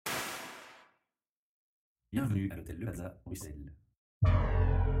Bienvenue à l'hôtel Le Plaza, Bruxelles.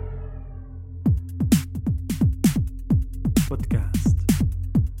 Podcast.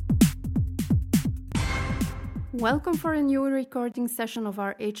 Welcome for a new recording session of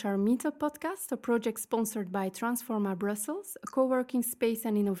our HR Meetup podcast, a project sponsored by Transforma Brussels, a co-working space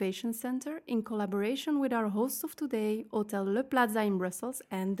and innovation center, in collaboration with our host of today, Hotel Le Plaza in Brussels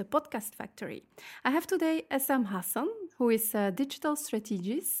and the Podcast Factory. I have today Essam Hassan, who is a digital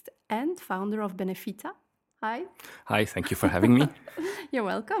strategist and founder of Benefita. Hi. Hi, thank you for having me. You're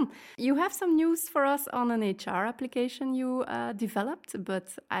welcome. You have some news for us on an HR application you developed,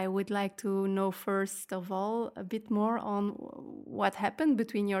 but I would like to know first of all a bit more on what happened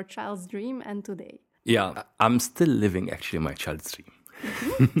between your child's dream and today. Yeah, I'm still living actually my child's dream.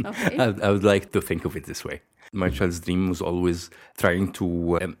 Mm-hmm. Okay. I would like to think of it this way. My child's dream was always trying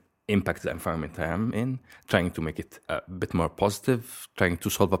to impact the environment I am in, trying to make it a bit more positive, trying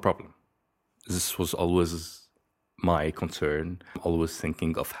to solve a problem. This was always my concern, always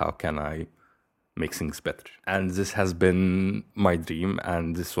thinking of how can I make things better. And this has been my dream,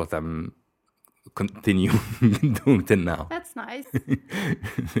 and this is what I'm continuing doing till now. That's nice.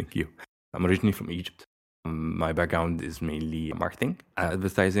 Thank you. I'm originally from Egypt. My background is mainly marketing,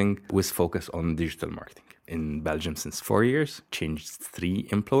 advertising with focus on digital marketing. In Belgium since 4 years, changed 3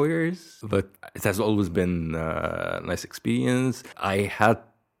 employers, but it has always been a nice experience.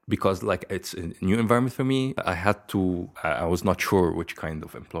 Because it's a new environment for me, I was not sure which kind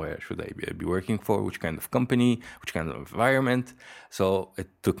of employer should I be working for, which kind of company, which kind of environment. So it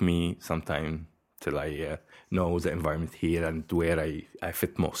took me some time till I know the environment here and where I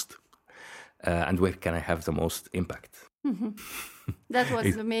fit most. And where can I have the most impact. Mm-hmm. That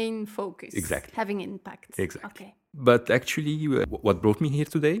was the main focus. Exactly. Having impact. Exactly. Okay. But actually, what brought me here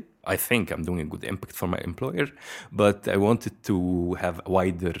today, I think I'm doing a good impact for my employer, but I wanted to have a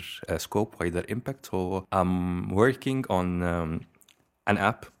wider scope, wider impact. So I'm working on an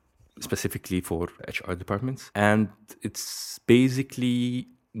app specifically for HR departments. And it's basically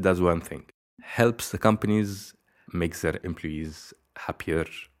does one thing. Helps the companies make their employees happier,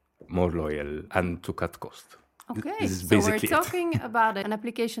 more loyal, and to cut cost. Okay, so we're talking about an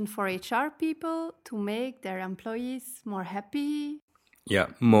application for HR people to make their employees more happy. Yeah,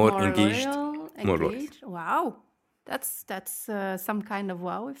 more engaged. More loyal. Wow, that's some kind of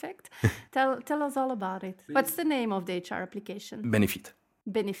wow effect. Tell us all about it. What's the name of the HR application? Benefita.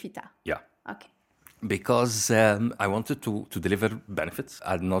 Benefita. Yeah. Okay. Because I wanted to deliver benefits,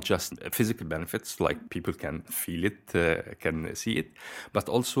 and not just physical benefits, like people can feel it, can see it, but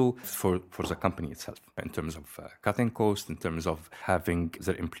also for the company itself, in terms of cutting costs, in terms of having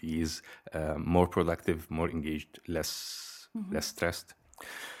their employees more productive, more engaged, less stressed.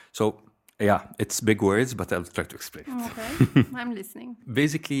 So, yeah, it's big words, but I'll try to explain it. Okay, I'm listening.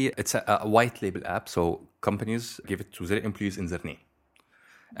 Basically, it's a white label app, so companies give it to their employees in their name.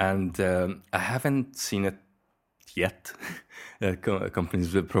 And I haven't seen it yet.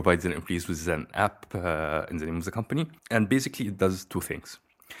 Companies will provide their employees with an app in the name of the company. And basically, it does 2 things.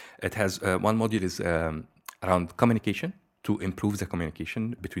 It has one module is around communication, to improve the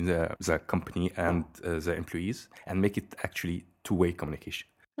communication between the company and the employees, and make it actually 2-way communication.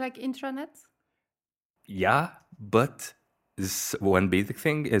 Like intranet? Yeah, but this one basic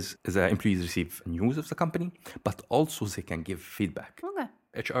thing is the employees receive news of the company, but also they can give feedback. Okay.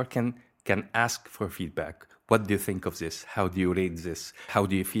 HR can ask for feedback. What do you think of this? How do you rate this? How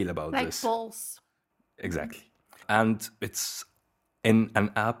do you feel about this? Like polls. Exactly. And it's in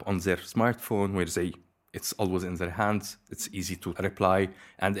an app on their smartphone where it's always in their hands. It's easy to reply.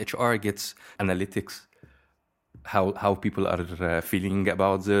 And HR gets analytics, how people are feeling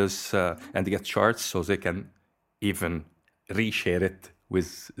about this, and they get charts so they can even reshare it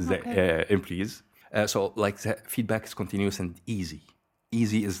with the employees. So the feedback is continuous and easy.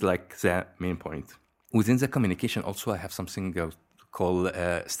 Easy is the main point. Within the communication, also, I have something called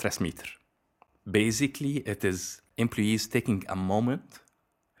stress meter. Basically, it is employees taking a moment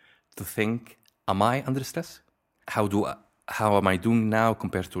to think, am I under stress? How am I doing now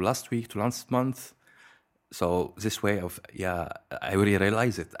compared to last week, to last month? So this way of, I really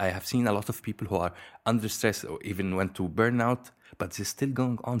realize it. I have seen a lot of people who are under stress or even went to burnout, but it's still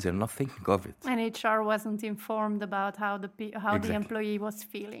going on. They're not thinking of it. And HR wasn't informed about how the employee was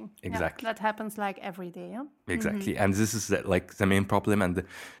feeling. Exactly. Yeah, that happens every day. Huh? Exactly. And this is the main problem. And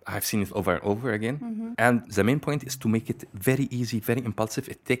I've seen it over and over again. Mm-hmm. And the main point is to make it very easy, very impulsive.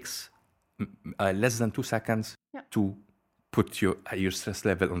 It takes less than 2 seconds to put your stress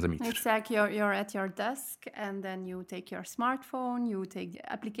level on the meter. It's like you're at your desk, and then you take your smartphone, you take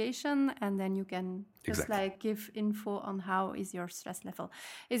the application, and then you can just like give info on how is your stress level.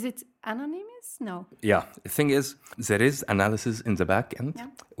 Is it anonymous? No. Yeah, the thing is, there is analysis in the back end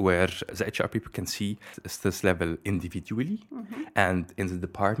where the HR people can see the stress level individually and in the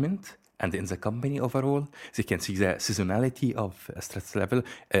department and in the company overall. They can see the seasonality of a stress level.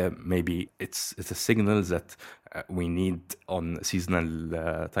 Maybe it's a signal that we need on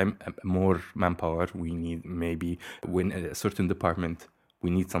seasonal time more manpower. We need maybe when a certain department, we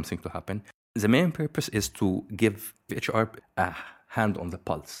need something to happen. The main purpose is to give HR a hand on the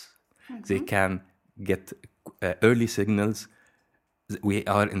pulse. They can get early signals. We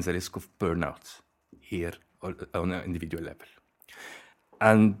are in the risk of burnout here on an individual level.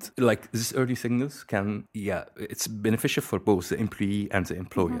 And like these early signals it's beneficial for both the employee and the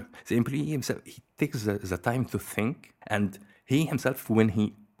employer. The employee himself, he takes the time to think, and he himself, when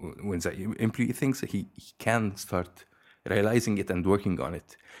the employee thinks, he can start realizing it and working on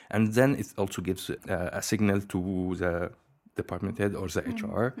it. And then it also gives a signal to the department head or the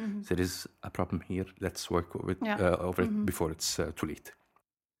HR. There is a problem here. Let's work over it before it's too late.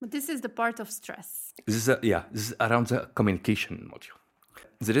 But this is the part of stress. This is around the communication module.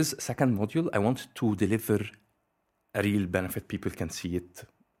 There is a second module. I want to deliver a real benefit. People can see it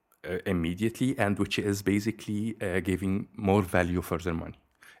immediately, and which is basically giving more value for their money.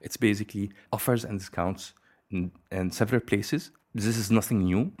 It's basically offers and discounts in several places. This is nothing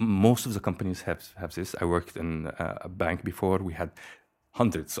new. Most of the companies have this. I worked in a bank before. We had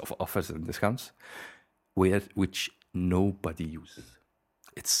hundreds of offers and discounts which nobody uses.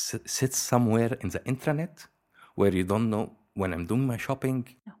 It sits somewhere in the intranet where you don't know. When I'm doing my shopping,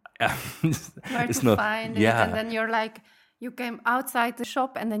 where to find it, and then you're like, you came outside the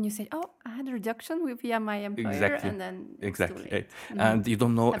shop, and then you say, "Oh, I had a reduction via my employer," and then it's too late. And you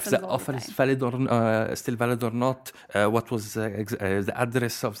don't know if the offer is valid or still valid or not. What was the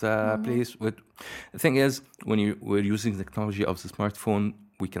address of the place? The thing is, when we're using the technology of the smartphone,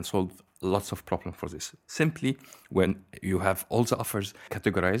 we can solve lots of problems for this. Simply, when you have all the offers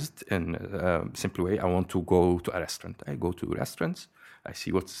categorized in a simple way, I want to go to a restaurant. I go to restaurants, I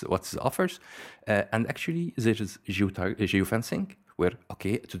see what's the offers, and actually there is geofencing where,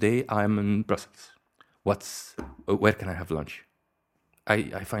 okay, today I'm in Brussels. Where can I have lunch?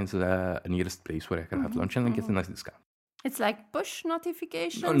 I find the nearest place where I can have lunch and then get a nice discount. It's like push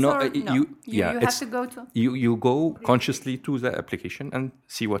notifications? You have to go to... You go consciously to the application and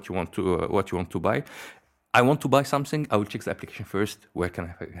see what you want to buy. I want to buy something, I will check the application first. Where can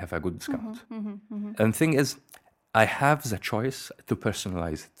I have a good discount? And the thing is, I have the choice to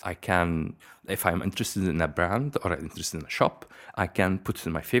personalize it. I can, if I'm interested in a brand or I'm interested in a shop, I can put it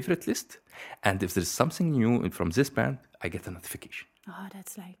in my favorite list. And if there's something new from this brand, I get a notification. Oh,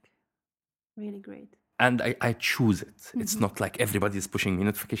 that's like really great. And I choose it. It's not like everybody is pushing me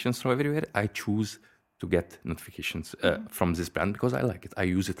notifications from everywhere. I choose to get notifications from this brand because I like it. I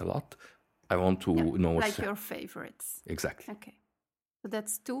use it a lot. I want to know what's... Like your favorites. Exactly. Okay. So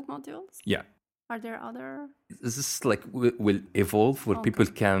that's 2 modules? Yeah. Are there other... This is like will evolve where people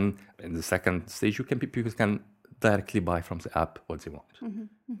can, in the second stage, people can directly buy from the app what they want.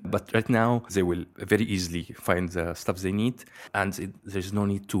 But right now, they will very easily find the stuff they need. And there's no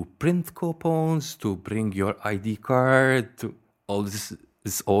need to print coupons, to bring your ID card, to all this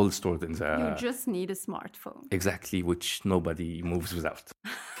is all stored in the... You just need a smartphone. Exactly, which nobody moves without.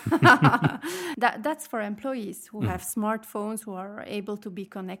 That's for employees who have smartphones, who are able to be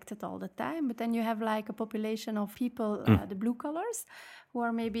connected all the time. But then you have like a population of people, the blue collars, who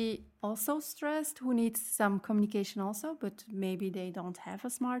are maybe also stressed, who need some communication also, but maybe they don't have a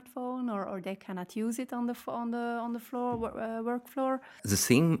smartphone or they cannot use it on the floor, work floor. The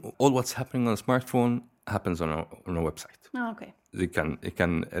same, all what's happening on a smartphone happens on a website. Oh, okay. It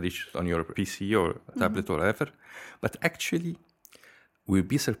can reach on your PC or tablet or whatever. But actually, we'll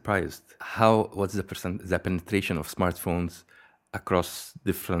be surprised what's the penetration of smartphones across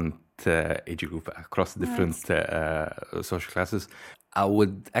different age group, across different social classes. I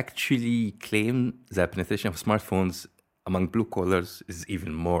would actually claim the penetration of smartphones among blue collars is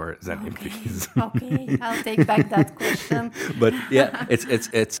even more than employees. Okay, I'll take back that question. But yeah,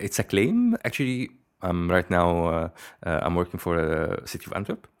 it's a claim. Actually, right now I'm working for the city of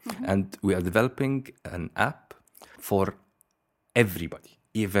Antwerp, and we are developing an app for everybody.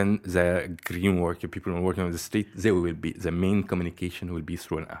 Even the green worker, people working on the street, the main communication will be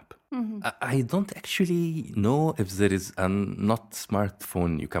through an app. I don't actually know if there is a not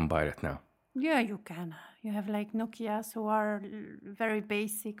smartphone you can buy right now. Yeah, you can. You have like Nokias who are very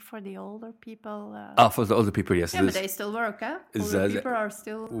basic for the older people. For the older people, yes. Yeah, but they still work, huh? Older people are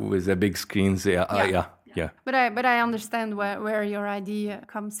still... With the big screens, yeah. But I understand where your idea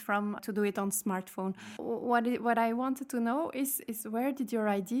comes from to do it on smartphone. What I wanted to know is where did your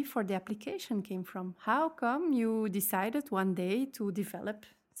idea for the application came from? How come you decided one day to develop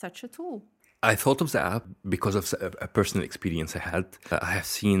such a tool? I thought of the app because of a personal experience I had. I have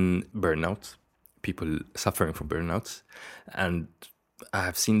seen burnout, people suffering from burnouts, and I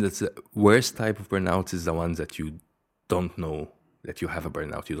have seen that the worst type of burnout is the one that you don't know that you have a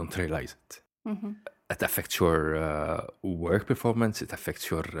burnout, you don't realize it. Mm-hmm. It affects your work performance, it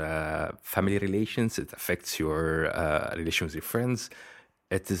affects your family relations, it affects your relation with your friends.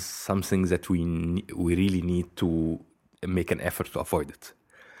 It is something that we really need to make an effort to avoid it.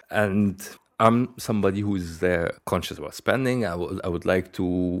 And I'm somebody who is conscious about spending. I would like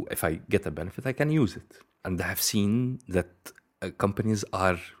to, if I get a benefit, I can use it. And I have seen that companies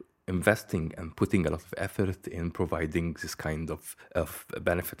are investing and putting a lot of effort in providing this kind of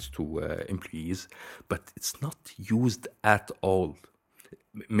benefits to employees, but it's not used at all.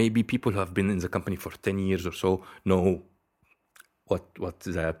 Maybe people who have been in the company for 10 years or so know what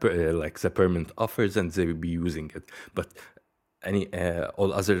the permanent offers, and they will be using it. But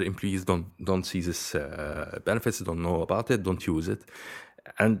all other employees don't see this benefits, don't know about it, don't use it,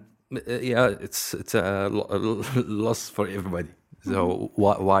 and it's a loss for everybody. So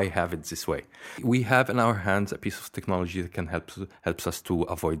why have it this way? We have in our hands a piece of technology that can helps us to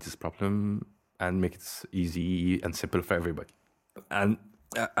avoid this problem and make it easy and simple for everybody. And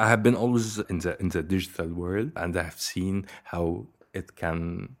I have been always in the digital world, and I have seen how it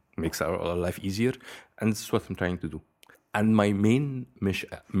can make our life easier, and this is what I'm trying to do. And my main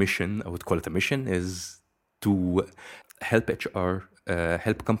mission, I would call it a mission, is to help HR,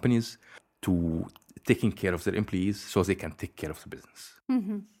 help companies to taking care of their employees so they can take care of the business.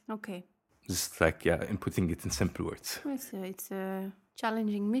 Mm-hmm. Okay. Just like, in putting it in simple words. It's a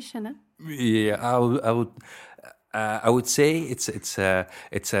challenging mission, eh? Yeah, I would say it's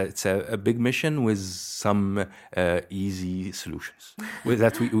a big mission with some easy solutions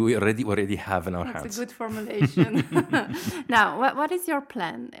that we already have in our hands. That's a good formulation. Now, what is your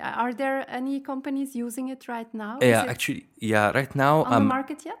plan? Are there any companies using it right now? Right now on the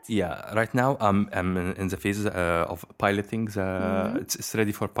market yet? Yeah, right now I'm in the phase of piloting. It's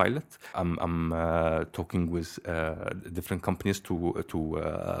ready for pilot. I'm talking with different companies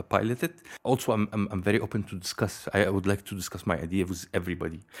to pilot it. Also, I'm very open to discuss. I would like to discuss my idea with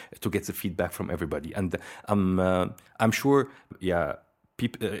everybody to get the feedback from everybody, and I'm sure,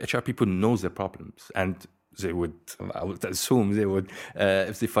 HR people know their problems, and they would. I would assume they would,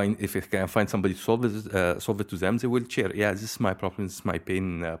 if they can find somebody to solve it to them, they will share. Yeah, this is my problem. This is my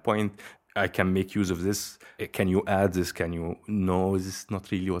pain point. I can make use of this. Can you add this? Can you? No, this is not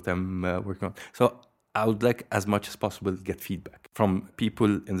really what I'm working on. So I would like, as much as possible, get feedback from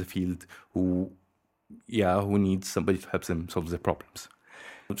people in the field who need somebody to help them solve their problems.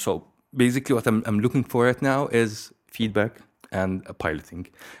 So basically what I'm looking for right now is feedback and piloting.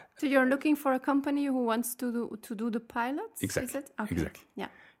 So you're looking for a company who wants to do the pilots? Exactly. Is it? Okay. Exactly. Yeah.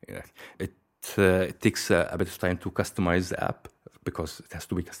 It takes a bit of time to customize the app because it has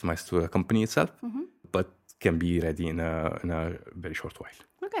to be customized to the company itself, but can be ready in a very short while.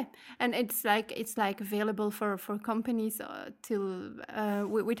 Okay, and it's like available for companies till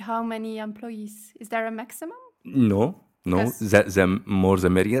with how many employees? Is there a maximum? No, the more the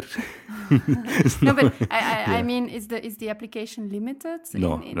merrier. No, but I mean, is the application limited?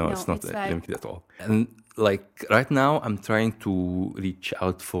 No, it's not limited at all. And like right now, I'm trying to reach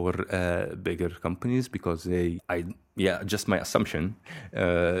out for bigger companies because just my assumption,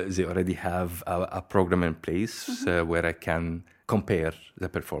 they already have a program in place where I can compare the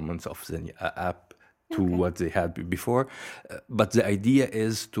performance of the app to what they had before. But the idea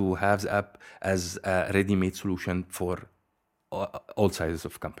is to have the app as a ready-made solution for all sizes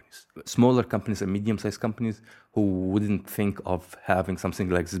of companies. Smaller companies and medium-sized companies who wouldn't think of having something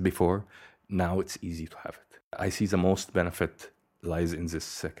like this before, now it's easy to have it. I see the most benefit lies in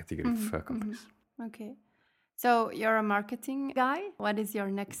this category of companies. Okay. So you're a marketing guy. What is your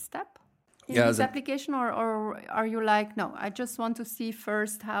next step in this application? Or are you like, no, I just want to see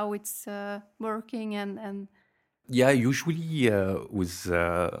first how it's working and... Yeah, usually I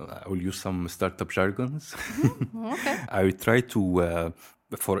will use some startup jargons. Okay. I will try to,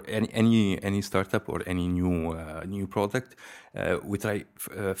 for any startup or any new product, we try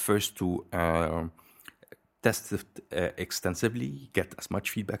first to test it extensively, get as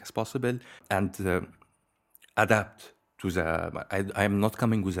much feedback as possible, and adapt to the... I am not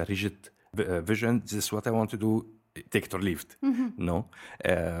coming with a rigid vision. This is what I want to do. Take it or leave it. No,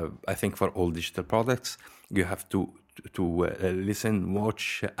 I think for all digital products, you have to listen,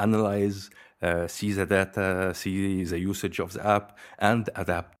 watch, analyze, see the data, see the usage of the app, and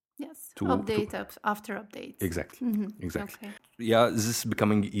adapt. Yes, to update after updates. Exactly. Exactly. Okay. Yeah, this is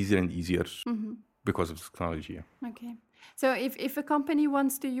becoming easier and easier because of technology. Yeah. Okay. So if a company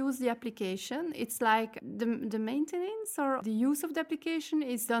wants to use the application, it's like the maintenance or the use of the application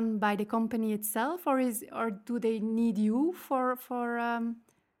is done by the company itself, or do they need you for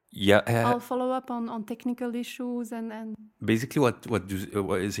I'll follow up on technical issues and basically what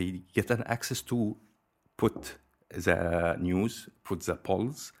is he get an access to put the news, put the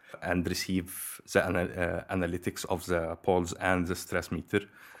polls, and receive the analytics of the polls and the stress meter.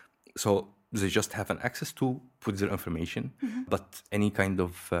 So they just have an access to put their information, but any kind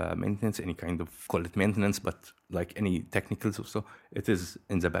of maintenance, any kind of, call it maintenance, but like any technicals or so, it is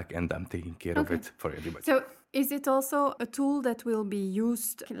in the back end. I'm taking care of it for everybody. So is it also a tool that will be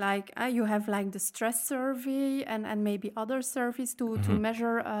used, like you have like the stress survey and maybe other surveys to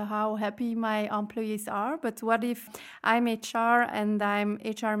measure how happy my employees are? But what if I'm HR and I'm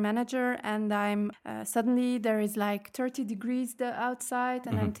HR manager and I'm suddenly there is like 30 degrees outside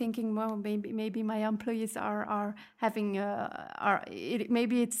and I'm thinking, well, maybe my employees are having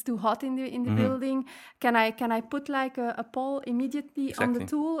maybe it's too hot in the building. Can I put like a poll immediately on the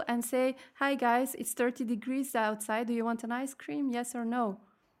tool and say, hi guys, it's 30 degrees outside, do you want an ice cream, yes or no?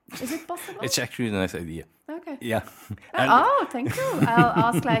 Is it possible? It's actually a nice idea. Okay. Yeah. Oh, thank you.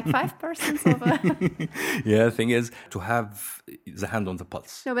 I'll ask like 5 persons of Yeah, the thing is to have the hand on the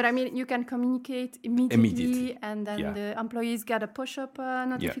pulse. No, but I mean, you can communicate immediately. And then the employees get a push-up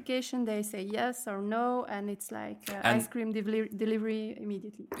notification. They say yes or no, and it's like ice cream delivery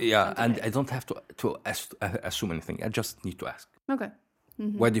immediately. Yeah, and I don't have to assume anything. I just need to ask. Okay.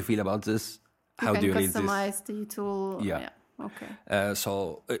 What do you feel about this? How do you read this? You can customize the tool. Yeah. Okay.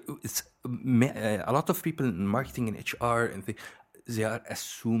 So it's a lot of people in marketing and HR, and they are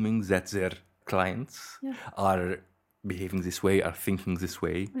assuming that their clients are behaving this way, are thinking this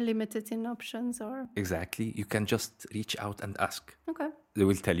way. Limited in options or... Exactly. You can just reach out and ask. Okay. They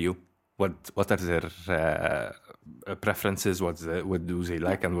will tell you what are their preferences, what do they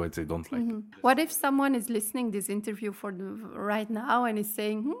like and what they don't like. What if someone is listening this interview right now and is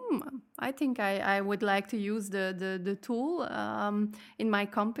saying, I think I would like to use the tool in my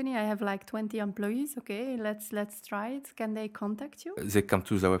company. I have like 20 employees. Okay, let's try it. Can they contact you? They come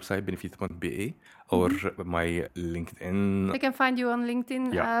to the website benefita.be or my LinkedIn. They can find you on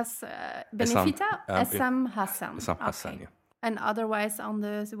LinkedIn as Benefita, Essam, Hassan. Essam Hassan, yeah. And otherwise on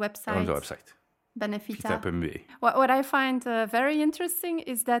the website? On the website. Benefita. Benefita.be. What I find very interesting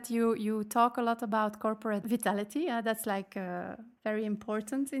is that you talk a lot about corporate vitality. That's like very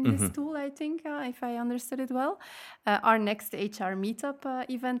important in this tool, I think, if I understood it well. Our next HR meetup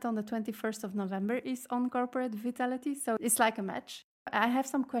event on the 21st of November is on corporate vitality. So it's like a match. I have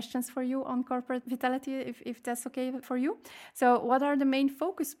some questions for you on corporate vitality, if that's okay for you. So what are the main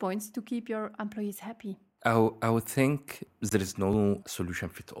focus points to keep your employees happy? I would think there is no solution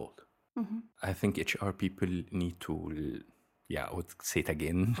fit all. I think HR people need to, I would say it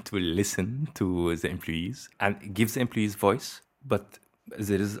again, to listen to the employees and give the employees voice. But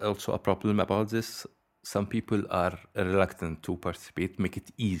there is also a problem about this. Some people are reluctant to participate, make it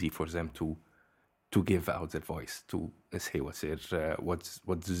easy for them to give out their voice, to say what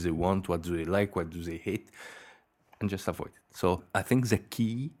do they want, what do they like, what do they hate, and just avoid it. So I think the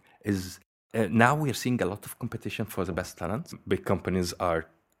key is now we are seeing a lot of competition for the best talent. Big companies are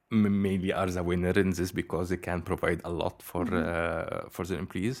the winner in this because they can provide a lot for their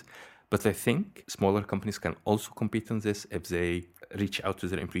employees. But I think smaller companies can also compete on this if they reach out to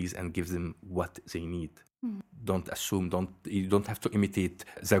their employees and give them what they need. Don't assume, you don't have to imitate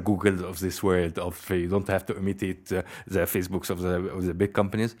the Google of this world, you don't have to imitate the Facebooks of the big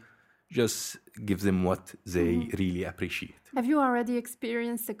companies. Just give them what they really appreciate. Have you already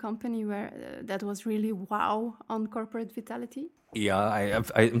experienced a company where that was really wow on corporate vitality? Yeah,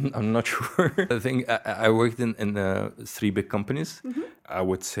 I'm not sure. I think I worked in 3 big companies. I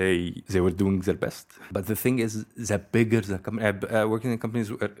would say they were doing their best. But the thing is, the bigger the company, I worked in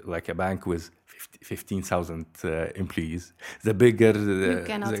companies like a bank with 15,000 employees. The bigger... you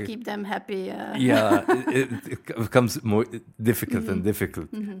cannot keep them happy. It becomes more difficult and difficult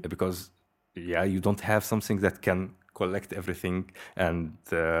because, you don't have something that can collect everything and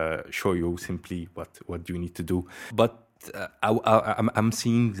show you simply what you need to do. But I'm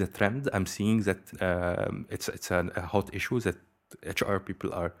seeing the trend. I'm seeing that it's a hot issue that HR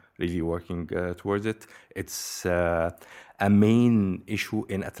people are really working towards it. It's a main issue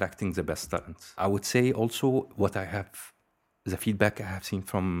in attracting the best talents. I would say also the feedback I have seen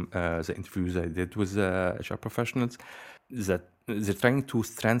from the interviews I did with HR professionals, that they're trying to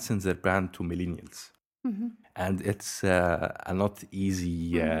strengthen their brand to millennials. Mm-hmm. And it's a not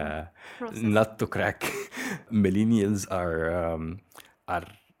easy Process. nut to crack. Millennials are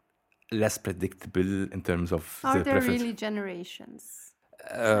less predictable in terms of Are their there preference. really generations?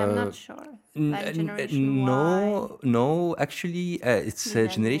 I'm not sure. Like generation No, actually, it's a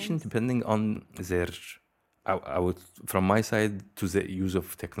generation Millennials. depending on their. I would, from my side, to the use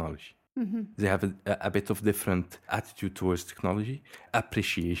of technology. Mm-hmm. They have a bit of different attitude towards technology,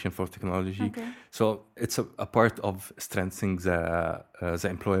 appreciation for technology. Okay. So it's a part of strengthening the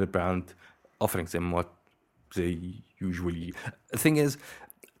employer brand, offering them what they usually. The thing is,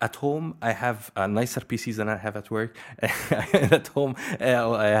 at home, I have nicer PCs than I have at work. At home,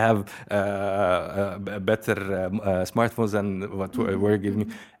 I have better smartphones than what work gives me.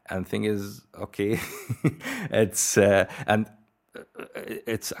 And thing is, okay, it's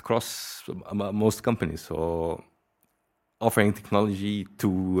it's across most companies. So offering technology to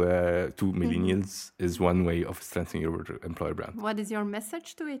millennials is one way of strengthening your employer brand. What is your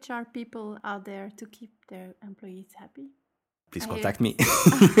message to HR people out there to keep their employees happy? Please contact me.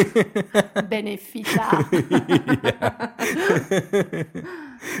 Benefita.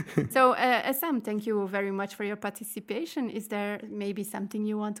 So, Essam, thank you very much for your participation. Is there maybe something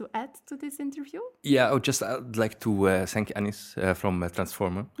you want to add to this interview? Yeah, I'd like to thank Anis from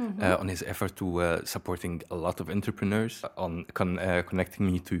Transformer on his effort to supporting a lot of entrepreneurs, on connecting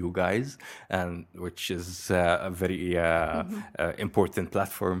me to you guys, and which is a very important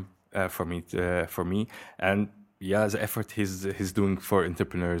platform for me. And yeah, the effort he's doing for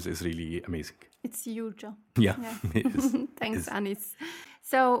entrepreneurs is really amazing. It's huge. Yeah. It is. Thanks, Anis.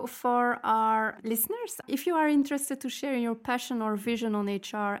 So for our listeners, if you are interested to share your passion or vision on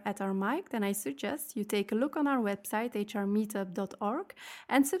HR at our mic, then I suggest you take a look on our website, hrmeetup.org,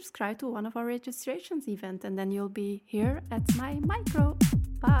 and subscribe to one of our registrations events. And then you'll be here at my micro.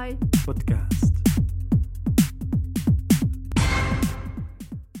 Bye. Podcast.